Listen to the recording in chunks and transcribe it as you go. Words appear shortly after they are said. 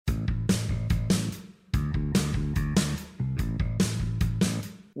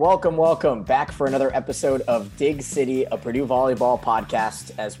Welcome back for another episode of Dig City, a Purdue volleyball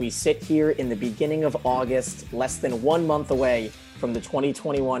podcast, as we sit here in the beginning of August, less than 1 month away from the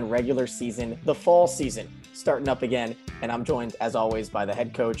 2021 regular season, the fall season starting up again. And I'm joined, as always, by the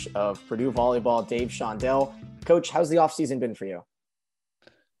head coach of Purdue volleyball, Dave Shondell. Coach, how's the offseason been for you?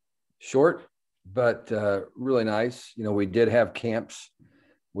 Short, but really nice. You know, we did have camps,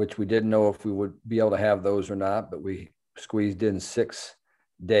 which we didn't know if we would be able to have those or not, but we squeezed in 6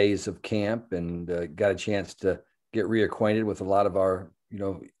 days of camp and got a chance to get reacquainted with a lot of our,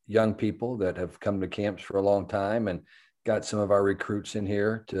 young people that have come to camps for a long time, and got some of our recruits in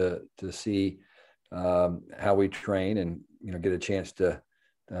here to see how we train and, get a chance to,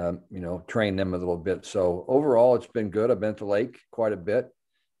 train them a little bit. So overall, it's been good. I've been at the lake quite a bit,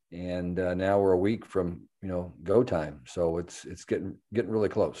 and now we're a week from, go time. So it's getting really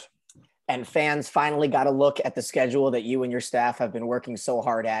close. And fans finally got a look at the schedule that you and your staff have been working so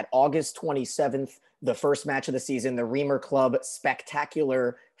hard at. August 27th, the first match of the season, the Reamer Club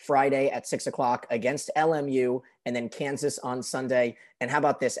spectacular Friday at 6 o'clock against LMU, and then Kansas on Sunday. And how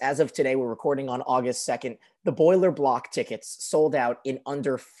about this? As of today, we're recording on August 2nd. The Boiler Block tickets sold out in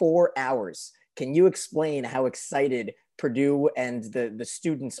under 4 hours. Can you explain how excited Purdue and the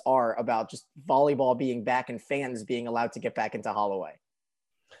students are about just volleyball being back and fans being allowed to get back into Holloway?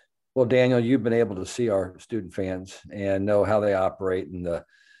 Well, Daniel, you've been able to see our student fans and know how they operate and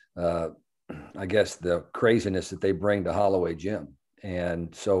I guess the craziness that they bring to Holloway Gym.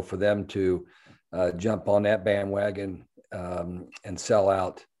 And so for them to jump on that bandwagon and sell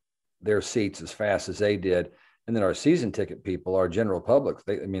out their seats as fast as they did. And then our season ticket people, our general public,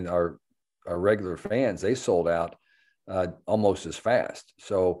 our regular fans, they sold out almost as fast.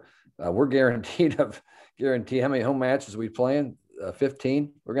 So we're guaranteed how many home matches we playing?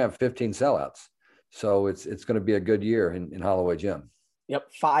 15. We're gonna have 15 sellouts, so it's going to be a good year in Holloway Gym.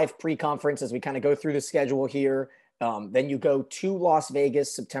 Yep, 5 pre-conference as we kind of go through the schedule here. Then you go to Las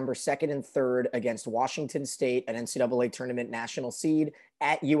Vegas September 2nd and 3rd against Washington State, an NCAA tournament national seed,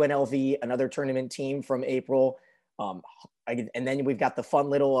 at UNLV, another tournament team from April. And then we've got the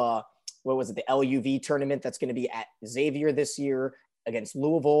fun little the LUV tournament that's going to be at Xavier this year against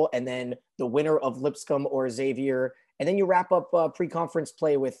Louisville, and then the winner of Lipscomb or Xavier. And then you wrap up pre-conference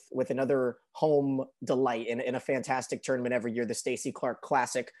play with another home delight in a fantastic tournament every year, the Stacey Clark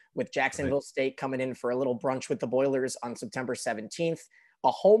Classic, with Jacksonville State coming in for a little brunch with the Boilers on September 17th. A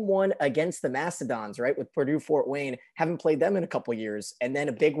home one against the Mastodons, right, with Purdue Fort Wayne. Haven't played them in a couple years. And then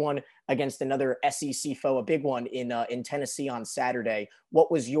a big one against another SEC foe, a big one in Tennessee on Saturday.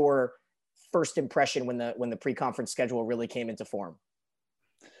 What was your first impression when the pre-conference schedule really came into form?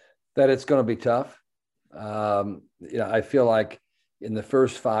 That it's going to be tough. I feel like in the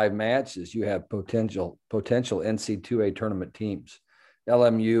first 5 matches, you have potential NC2A tournament teams.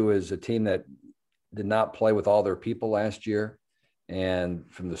 LMU is a team that did not play with all their people last year. And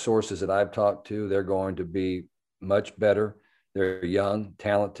from the sources that I've talked to, they're going to be much better. They're young,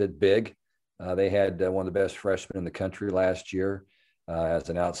 talented, big. They had one of the best freshmen in the country last year as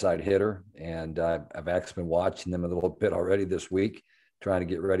an outside hitter. And I've actually been watching them a little bit already this week, trying to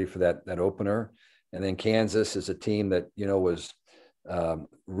get ready for that opener. And then Kansas is a team that, was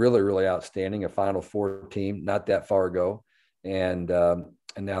really, really outstanding, a Final Four team not that far ago. And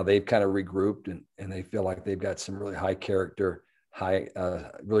now they've kind of regrouped and they feel like they've got some really high character,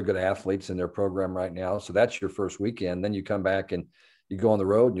 really good athletes in their program right now. So that's your first weekend. Then you come back and you go on the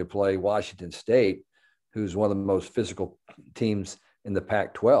road and you play Washington State, who's one of the most physical teams in the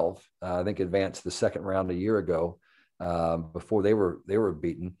Pac-12. I think advanced the second round a year ago before they were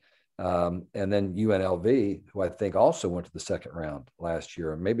beaten. And then UNLV, who I think also went to the second round last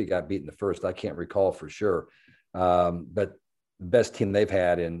year and maybe got beaten the first. I can't recall for sure. But the best team they've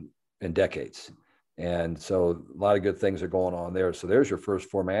had in decades. And so a lot of good things are going on there. So there's your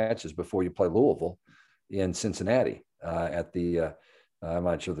first 4 matches before you play Louisville in Cincinnati at the I'm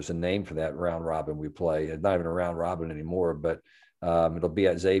not sure there's a name for that round robin we play. It's not even a round robin anymore, but it'll be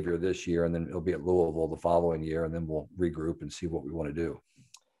at Xavier this year, and then it'll be at Louisville the following year, and then we'll regroup and see what we want to do.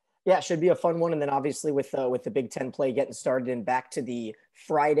 Yeah, it should be a fun one. And then obviously with the Big Ten play getting started and back to the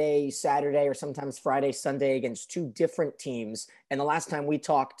Friday, Saturday, or sometimes Friday, Sunday against 2 different teams. And the last time we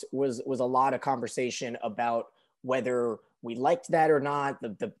talked was a lot of conversation about whether we liked that or not,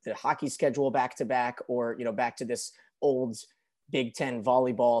 the hockey schedule back to back, or, back to this old Big Ten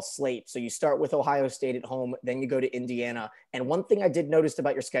volleyball slate. So you start with Ohio State at home, then you go to Indiana. And one thing I did notice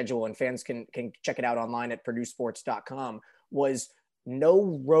about your schedule, and fans can check it out online at purduesports.com, was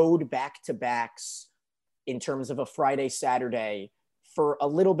no road back-to-backs in terms of a Friday, Saturday for a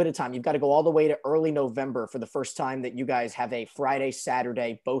little bit of time. You've got to go all the way to early November for the first time that you guys have a Friday,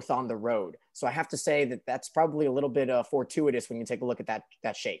 Saturday, both on the road. So I have to say that that's probably a little bit fortuitous when you take a look at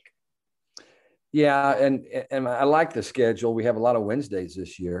that shake. Yeah, and I like the schedule. We have a lot of Wednesdays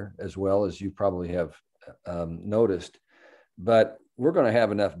this year, as well, as you probably have noticed. But we're going to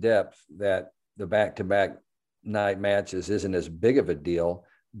have enough depth that the back-to-back night matches isn't as big of a deal,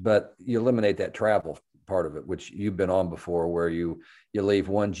 but you eliminate that travel part of it, which you've been on before, where you leave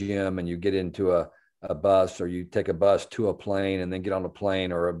one gym and you get into a bus, or you take a bus to a plane and then get on a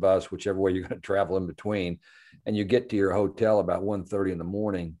plane or a bus, whichever way you're going to travel in between, and you get to your hotel about 1:30 in the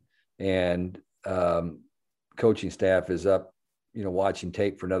morning, and coaching staff is up, watching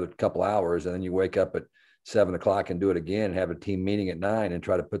tape for another couple hours, and then you wake up at 7 o'clock and do it again, and have a team meeting at 9 and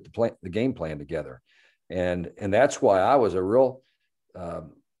try to put the game plan together. And that's why I was a real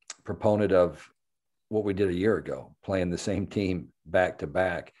proponent of what we did a year ago, playing the same team back to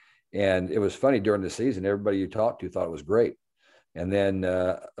back. And it was funny, during the season, everybody you talked to thought it was great. And then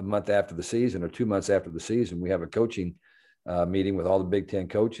a month after the season, or 2 months after the season, we have a coaching meeting with all the Big Ten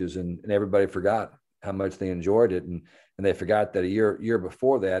coaches, and everybody forgot how much they enjoyed it. And they forgot that a year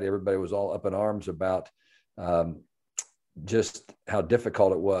before that, everybody was all up in arms about just how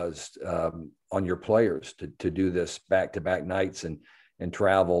difficult it was on your players to do this back-to-back nights and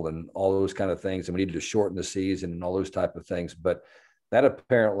travel and all those kind of things. And we needed to shorten the season and all those type of things. But that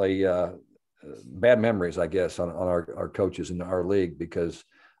apparently bad memories, I guess, on our coaches in our league, because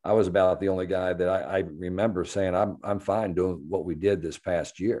I was about the only guy that I remember saying, I'm fine doing what we did this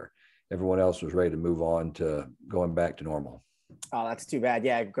past year. Everyone else was ready to move on to going back to normal. Oh, that's too bad.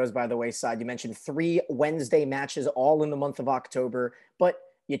 Yeah, it goes by the wayside. You mentioned 3 Wednesday matches all in the month of October, but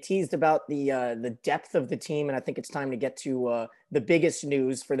you teased about the depth of the team, and I think it's time to get to the biggest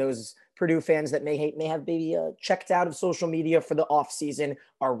news for those Purdue fans that may have maybe checked out of social media for the offseason,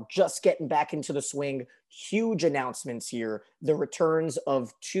 are just getting back into the swing. Huge announcements here. The returns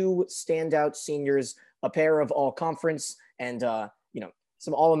of 2 standout seniors, a pair of all-conference, and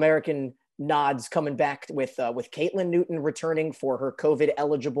some All-American nods coming back with Caitlin Newton returning for her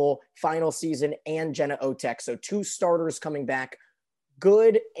COVID-eligible final season, and Jenna Otek. So 2 starters coming back.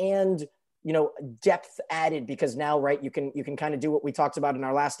 Good, and depth added, because now, right, you can kind of do what we talked about in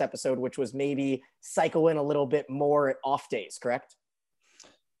our last episode, which was maybe cycle in a little bit more at off days, correct?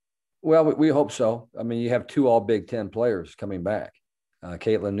 Well, we hope so. I mean, you have 2 all Big Ten players coming back.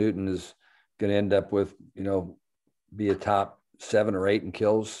 Caitlin Newton is going to end up with, be a top 7 or 8 in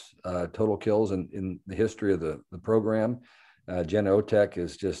kills, total kills in the history of the program. Jenna Otek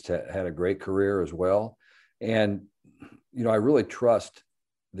has just had a great career as well. And, I really trust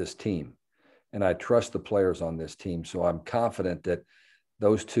this team, and I trust the players on this team. So I'm confident that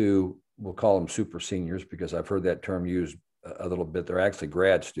those 2, we'll call them super seniors, because I've heard that term used a little bit. They're actually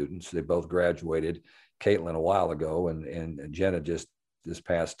grad students. They both graduated, Caitlin a while ago, and Jenna just this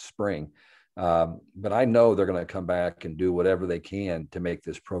past spring. But I know they're going to come back and do whatever they can to make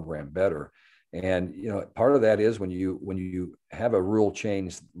this program better. And, part of that is when you have a rule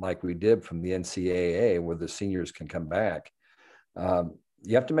change like we did from the NCAA, where the seniors can come back,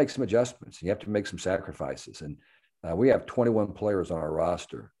 you have to make some adjustments. You have to make some sacrifices. And we have 21 players on our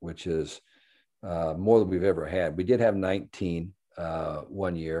roster, which is more than we've ever had. We did have 19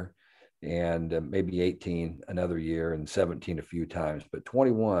 one year, and maybe 18 another year, and 17 a few times. But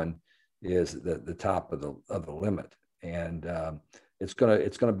 21 is the top of the limit. And it's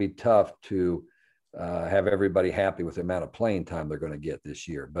gonna be tough to have everybody happy with the amount of playing time they're going to get this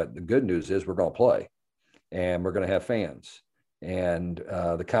year. But the good news is we're going to play, and we're going to have fans, and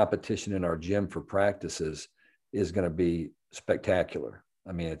the competition in our gym for practices is going to be spectacular.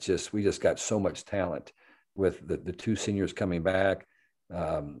 I mean, we just got so much talent with the 2 seniors coming back,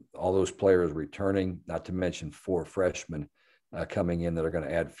 all those players returning, not to mention 4 freshmen coming in that are going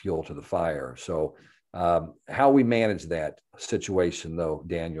to add fuel to the fire. So how we manage that situation, though,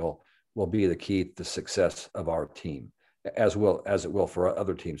 Daniel, will be the key to the success of our team, as well as it will for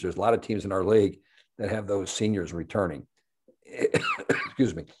other teams. There's a lot of teams in our league that have those seniors returning.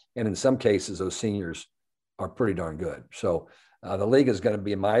 Excuse me. And in some cases, those seniors are pretty darn good. So the league is going to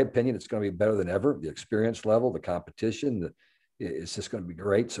be, in my opinion, it's going to be better than ever. The experience level, the competition, it's just going to be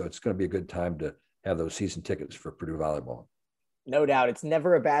great. So it's going to be a good time to have those season tickets for Purdue volleyball. No doubt. It's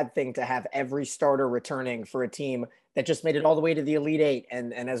never a bad thing to have every starter returning for a team that just made it all the way to the Elite Eight.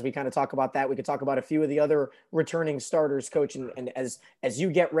 And as we kind of talk about that, we could talk about a few of the other returning starters, Coach. And as you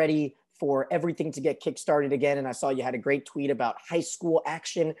get ready for everything to get kickstarted again. And I saw you had a great tweet about high school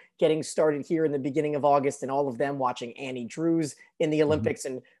action getting started here in the beginning of August, and all of them watching Annie Drews in the Olympics.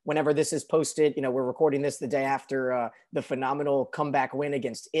 And whenever this is posted, we're recording this the day after the phenomenal comeback win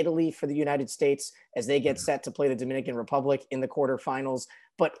against Italy for the United States as they get set to play the Dominican Republic in the quarterfinals.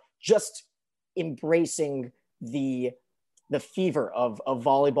 But just embracing the fever of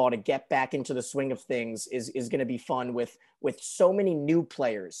volleyball to get back into the swing of things is going to be fun with so many new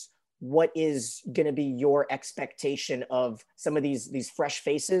players. What is going to be your expectation of some of these fresh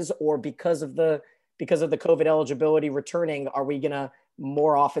faces, or because of the COVID eligibility returning, are we going to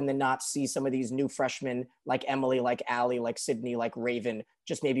more often than not see some of these new freshmen like Emily, like Allie, like Sydney, like Raven,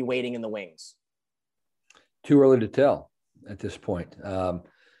 just maybe waiting in the wings? Too early to tell at this point.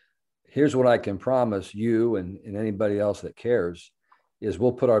 Here's what I can promise you and anybody else that cares is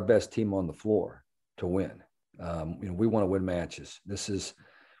we'll put our best team on the floor to win. We want to win matches.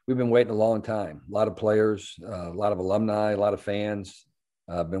 We've been waiting a long time. A lot of players, a lot of alumni, a lot of fans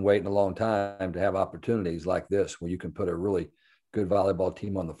been waiting a long time to have opportunities like this where you can put a really good volleyball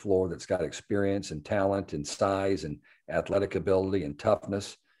team on the floor that's got experience and talent and size and athletic ability and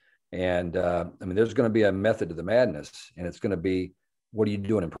toughness. And there's going to be a method to the madness, and it's going to be, what are you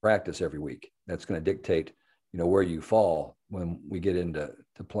doing in practice every week? That's going to dictate, where you fall when we get into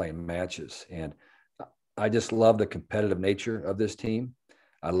playing matches. And I just love the competitive nature of this team.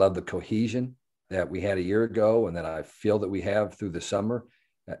 I love the cohesion that we had a year ago and that I feel that we have through the summer.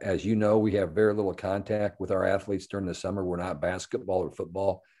 As you know, we have very little contact with our athletes during the summer. We're not basketball or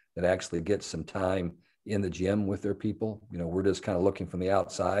football that actually gets some time in the gym with their people. We're just kind of looking from the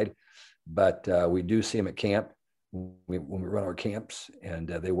outside, but we do see them at camp when we run our camps, and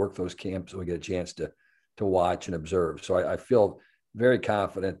they work those camps, and we get a chance to watch and observe. So I feel very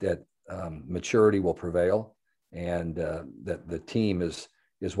confident that maturity will prevail, and that the team is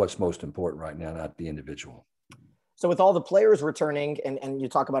what's most important right now, not the individual. So with all the players returning, and you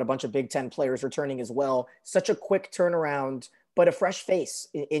talk about a bunch of Big Ten players returning as well, such a quick turnaround, but a fresh face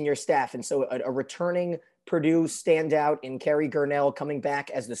in your staff. And so a returning Purdue standout in Carrie Gurnell coming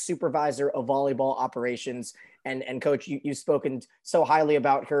back as the supervisor of volleyball operations. And Coach, you've spoken so highly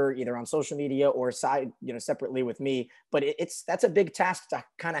about her either on social media or separately with me, but that's a big task to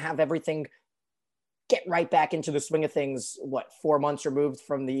kind of have everything get right back into the swing of things. 4 months removed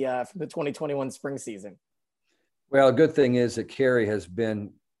from the 2021 spring season? Well, a good thing is that Carrie has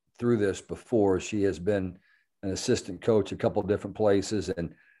been through this before. She has been an assistant coach a couple of different places,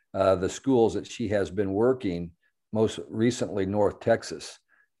 and the schools that she has been working, most recently North Texas.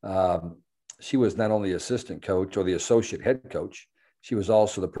 She was not only assistant coach or the associate head coach, she was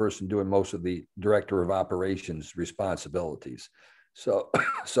also the person doing most of the director of operations responsibilities. So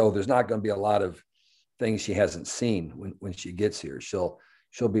there's not going to be a lot of things she hasn't seen when she gets here.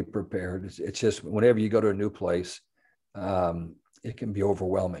 She'll be prepared. It's just whenever you go to a new place, it can be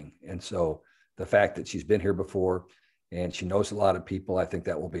overwhelming. And so the fact that she's been here before and she knows a lot of people, I think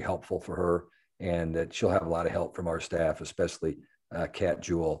that will be helpful for her, and that she'll have a lot of help from our staff, especially Kat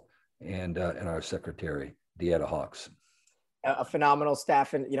Jewell and our secretary, Deetta Hawks. A phenomenal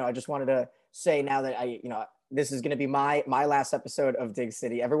staff. And, I just wanted to say now that this is going to be my last episode of Dig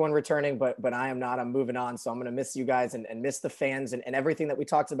City. Everyone returning, but I am not. I'm moving on. So I'm going to miss you guys and miss the fans and everything that we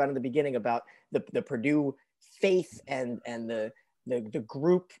talked about in the beginning about the Purdue faith and the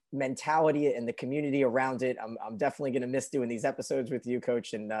group mentality and the community around it. I'm definitely going to miss doing these episodes with you,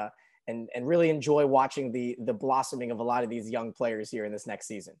 Coach, and really enjoy watching the blossoming of a lot of these young players here in this next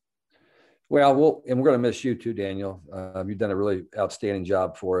season. Well, and we're going to miss you too, Daniel. You've done a really outstanding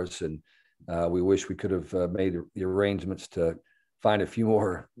job for us, and we wish we could have made the arrangements to find a few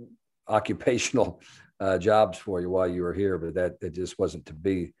more occupational jobs for you while you were here, but that just wasn't to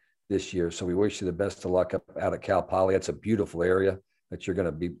be this year. So we wish you the best of luck out at Cal Poly. It's a beautiful area that you're going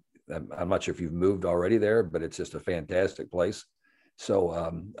to be. I'm not sure if you've moved already there, but it's just a fantastic place. So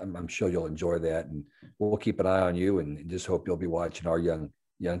I'm sure you'll enjoy that, and we'll keep an eye on you, and just hope you'll be watching our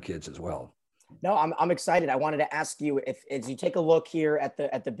young kids as well. No, I'm excited. I wanted to ask you, if as you take a look here at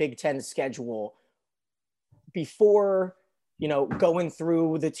the Big Ten schedule, before going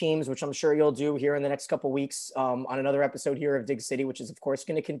through the teams, which I'm sure you'll do here in the next couple of weeks on another episode here of Dig City, which is of course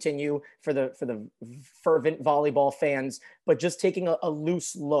going to continue for the fervent volleyball fans. But just taking a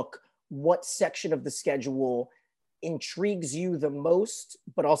loose look, what section of the schedule intrigues you the most,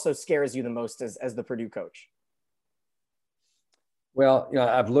 but also scares you the most as the Purdue coach? Well,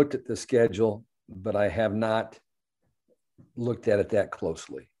 I've looked at the schedule, but I have not looked at it that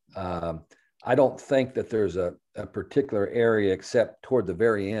closely. I don't think that there's a particular area, except toward the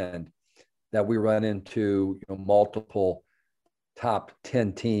very end, that we run into multiple top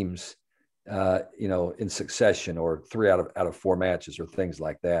 10 teams in succession, or three out of four matches, or things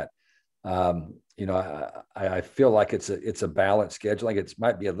like that. I feel like it's a balanced schedule. Like it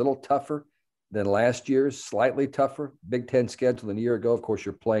might be a little tougher than last year's, slightly tougher Big Ten schedule than a year ago. Of course,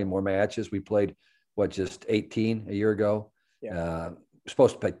 you're playing more matches. We played just 18 a year ago. Yeah.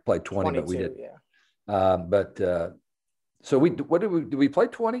 Supposed to play 20, but we didn't. Yeah. So did we play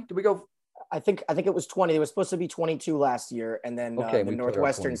 20? Did we go? I think it was 20. It was supposed to be 22 last year, and then the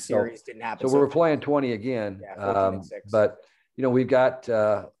Northwestern series didn't happen. So we're playing 20 again. Yeah, but we've got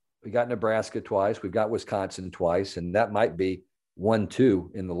Nebraska twice, we've got Wisconsin twice, and that might be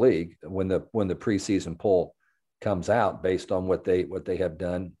 1-2 in the league when the preseason poll comes out, based on what they have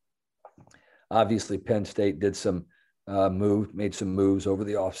done. Obviously, Penn State did made some moves over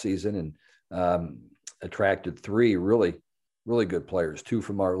the offseason, and attracted three really good players, two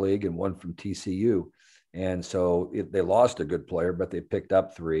from our league and one from TCU. And so they lost a good player, but they picked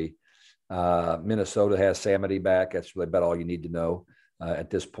up three. Minnesota has Samity back. That's really about all you need to know at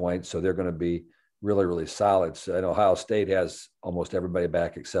this point. So they're going to be really, really solid. So, and Ohio State has almost everybody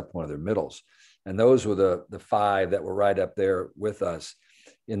back except one of their middles. And those were the five that were right up there with us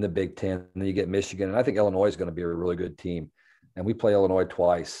in the Big Ten. And then you get Michigan. And I think Illinois is going to be a really good team. And we play Illinois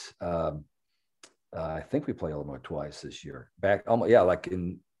twice. I think we play Illinois twice this year. Like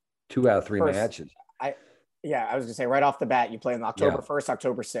in 2 out of 3 matches. I was gonna say right off the bat, you play on October 1st,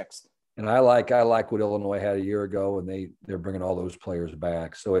 October 6th. And I like what Illinois had a year ago, and they're bringing all those players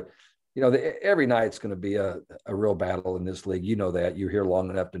back. So every night's going to be a real battle in this league. You know that. You're here long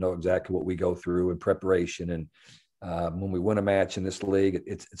enough to know exactly what we go through in preparation. And when we win a match in this league,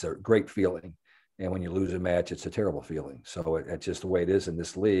 it's a great feeling. And when you lose a match, it's a terrible feeling. So it's just the way it is in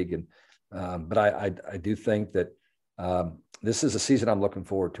this league. And but I do think that this is a season I'm looking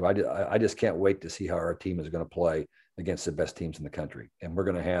forward to. I just can't wait to see how our team is going to play against the best teams in the country. And we're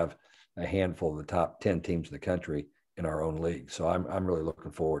going to have a handful of the top 10 teams in the country in our own league. So I'm really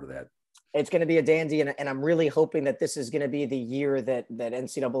looking forward to that. It's going to be a dandy, and I'm really hoping that this is going to be the year that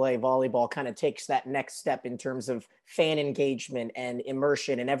NCAA volleyball kind of takes that next step in terms of fan engagement and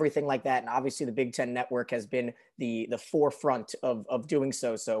immersion and everything like that. And obviously the Big Ten Network has been the forefront of doing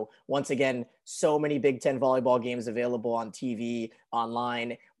so. So once again, so many Big Ten volleyball games available on TV,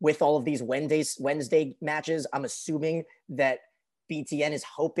 online, with all of these Wednesday matches. I'm assuming that BTN is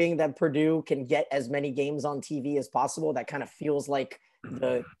hoping that Purdue can get as many games on TV as possible. That kind of feels like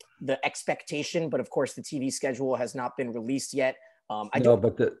the expectation, but of course the TV schedule has not been released yet.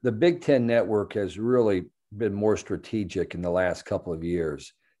 But the Big Ten Network has really been more strategic in the last couple of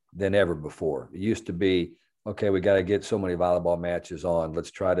years than ever before. It used to be, okay, we got to get so many volleyball matches on. Let's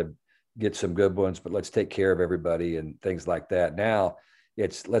try to get some good ones, but let's take care of everybody and things like that. Now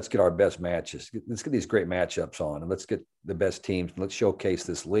it's let's get our best matches. Let's get these great matchups on, and let's get the best teams. And let's showcase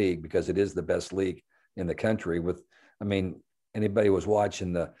this league because it is the best league in the country. Anybody was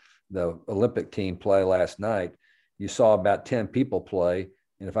watching the Olympic team play last night, you saw about 10 people play.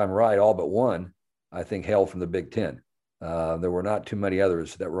 And if I'm right, all but one, I think, hailed from the Big Ten. There were not too many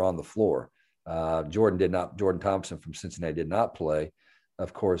others that were on the floor. Jordan Thompson from Cincinnati did not play.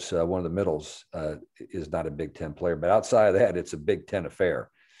 Of course, one of the middles is not a Big Ten player, but outside of that, it's a Big Ten affair.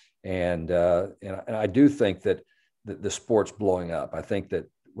 And I do think that the sport's blowing up. I think that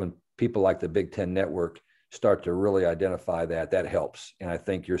when people like the Big Ten Network start to really identify that helps. And I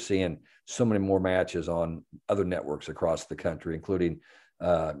think you're seeing so many more matches on other networks across the country, including,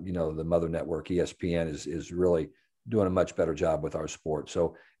 the mother network, ESPN is really doing a much better job with our sport.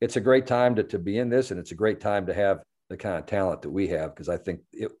 So it's a great time to be in this, and it's a great time to have the kind of talent that we have, because I think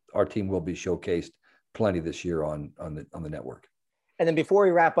our team will be showcased plenty this year on the network. And then before we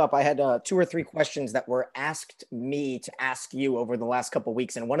wrap up, I had 2 or 3 questions that were asked me to ask you over the last couple of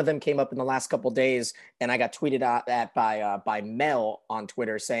weeks. And one of them came up in the last couple of days, and I got tweeted at by Mel on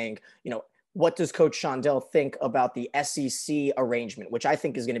Twitter saying, what does Coach Shondell think about the SEC arrangement, which I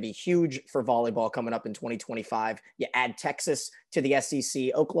think is going to be huge for volleyball coming up in 2025. You add Texas to the SEC,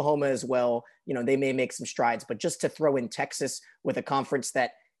 Oklahoma as well. They may make some strides, but just to throw in Texas with a conference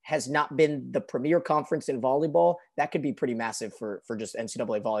that has not been the premier conference in volleyball, that could be pretty massive for just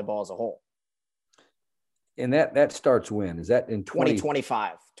NCAA volleyball as a whole. And that starts when? Is that in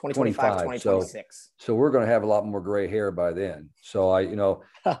 2025, 2026. So we're going to have a lot more gray hair by then. So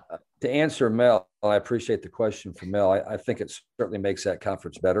to answer Mel, I appreciate the question from Mel. I think it certainly makes that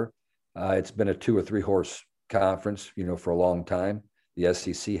conference better. It's been a 2 or 3 horse conference, for a long time. The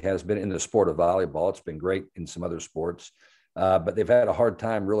SEC has been in the sport of volleyball. It's been great in some other sports. But they've had a hard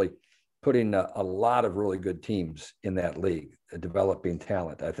time really putting a lot of really good teams in that league, developing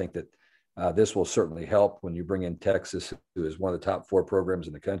talent. I think that this will certainly help when you bring in Texas, who is one of the top 4 programs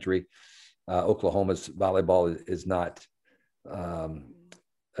in the country. Oklahoma's volleyball is not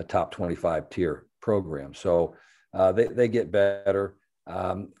a top 25 tier program. So they get better.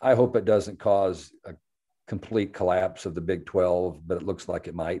 I hope it doesn't cause a complete collapse of the Big 12, but it looks like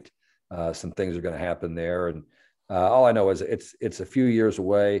it might. Some things are going to happen there. And all I know is it's a few years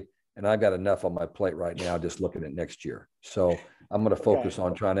away, and I've got enough on my plate right now just looking at next year. So I'm going to focus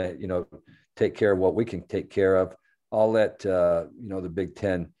on trying to, take care of what we can take care of. I'll let, the Big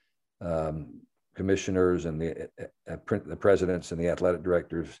Ten commissioners and the presidents and the athletic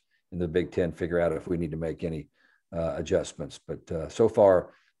directors in the Big Ten figure out if we need to make any adjustments. But so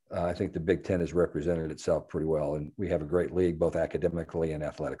far, I think the Big Ten has represented itself pretty well, and we have a great league, both academically and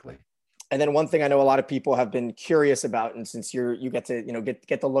athletically. And then one thing I know a lot of people have been curious about, and since you get to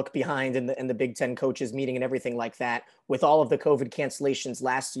get the look behind in the Big Ten coaches meeting and everything like that, with all of the COVID cancellations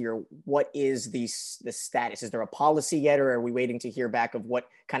last year, what is the status? Is there a policy yet, or are we waiting to hear back of what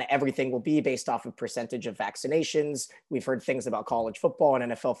kind of everything will be based off of percentage of vaccinations? We've heard things about college football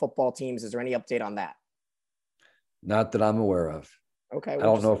and NFL football teams. Is there any update on that? Not that I'm aware of. Okay. I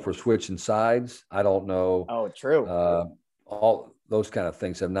don't know if we're switching sides. I don't know. Oh, true. All those kind of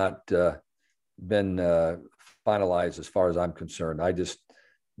things have not been finalized as far as I'm concerned. I just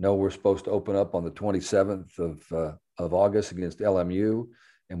know we're supposed to open up on the 27th of August against LMU,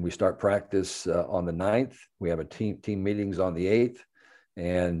 and we start practice on the 9th. We have a team meetings on the 8th,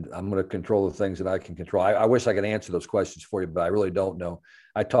 and I'm going to control the things that I can control. I wish I could answer those questions for you, but I really don't know.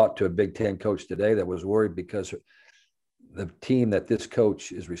 I talked to a Big Ten coach today that was worried because the team that this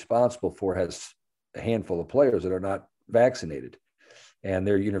coach is responsible for has a handful of players that are not vaccinated, and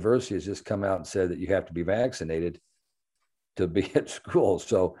their university has just come out and said that you have to be vaccinated to be at school.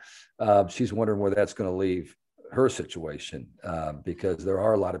 So she's wondering where that's going to leave her situation, because there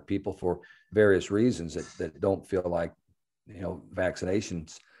are a lot of people for various reasons that don't feel like,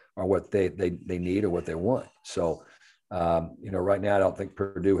 vaccinations are what they need or what they want. So, right now, I don't think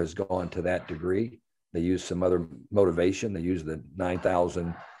Purdue has gone to that degree. They use some other motivation. They use the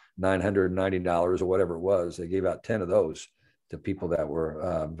 $9,990 or whatever it was. They gave out 10 of those to people that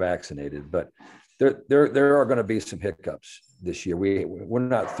were vaccinated. But there are going to be some hiccups this year. We're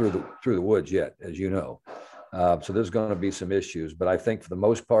not through the woods yet, as you know. So there's going to be some issues. But I think for the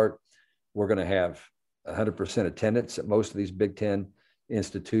most part, we're going to have 100% attendance at most of these Big Ten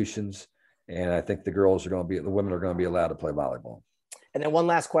institutions. And I think the women are going to be allowed to play volleyball. And then one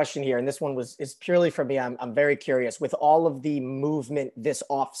last question here, and this one is purely for me. I'm very curious, with all of the movement this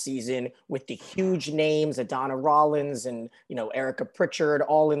offseason, with the huge names, Adana Rollins and Erica Pritchard,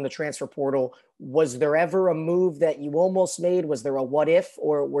 all in the transfer portal, was there ever a move that you almost made? Was there a what if,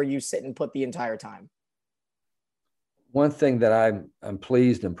 or were you sitting put the entire time? One thing that I'm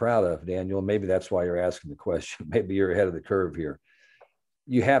pleased and proud of, Daniel, maybe that's why you're asking the question. Maybe you're ahead of the curve here.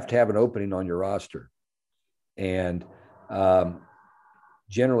 You have to have an opening on your roster, and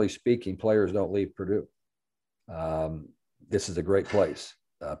generally speaking, players don't leave Purdue. This is a great place.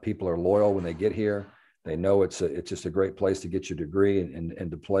 People are loyal when they get here. They know it's just a great place to get your degree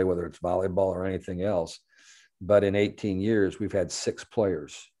and to play, whether it's volleyball or anything else. But in 18 years, we've had six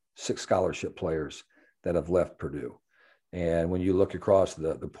scholarship players that have left Purdue. And when you look across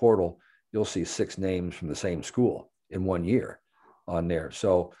the portal, you'll see 6 names from the same school in 1 year on there.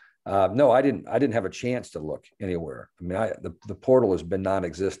 So no, I didn't have a chance to look anywhere. I mean, the portal has been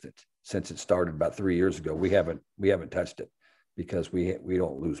non-existent since it started about 3 years ago. We haven't touched it because we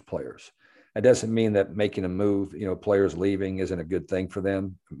don't lose players. That doesn't mean that making a move, players leaving isn't a good thing for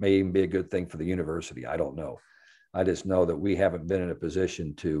them. It may even be a good thing for the university. I don't know. I just know that we haven't been in a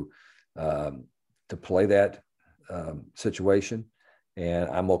position to play that situation, and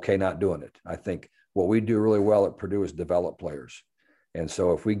I'm okay not doing it. I think what we do really well at Purdue is develop players. And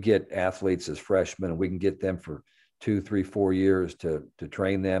so if we get athletes as freshmen and we can get them for 2, 3, 4 years to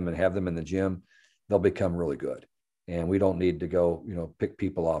train them and have them in the gym, they'll become really good. And we don't need to go, pick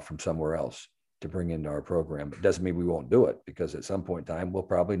people off from somewhere else to bring into our program. It doesn't mean we won't do it, because at some point in time, we'll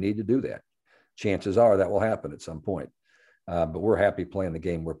probably need to do that. Chances are that will happen at some point. But we're happy playing the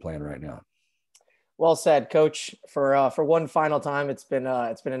game we're playing right now. Well said, Coach. For one final time, it's been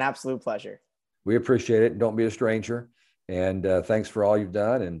an absolute pleasure. We appreciate it. Don't be a stranger. And thanks for all you've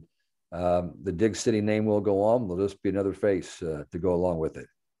done. And the Dig City name will go on. There'll just be another face to go along with it.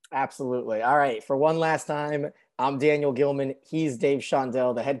 Absolutely. All right. For one last time, I'm Daniel Gilman. He's Dave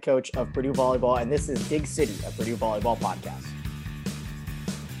Shondell, the head coach of Purdue Volleyball. And this is Dig City, a Purdue Volleyball podcast.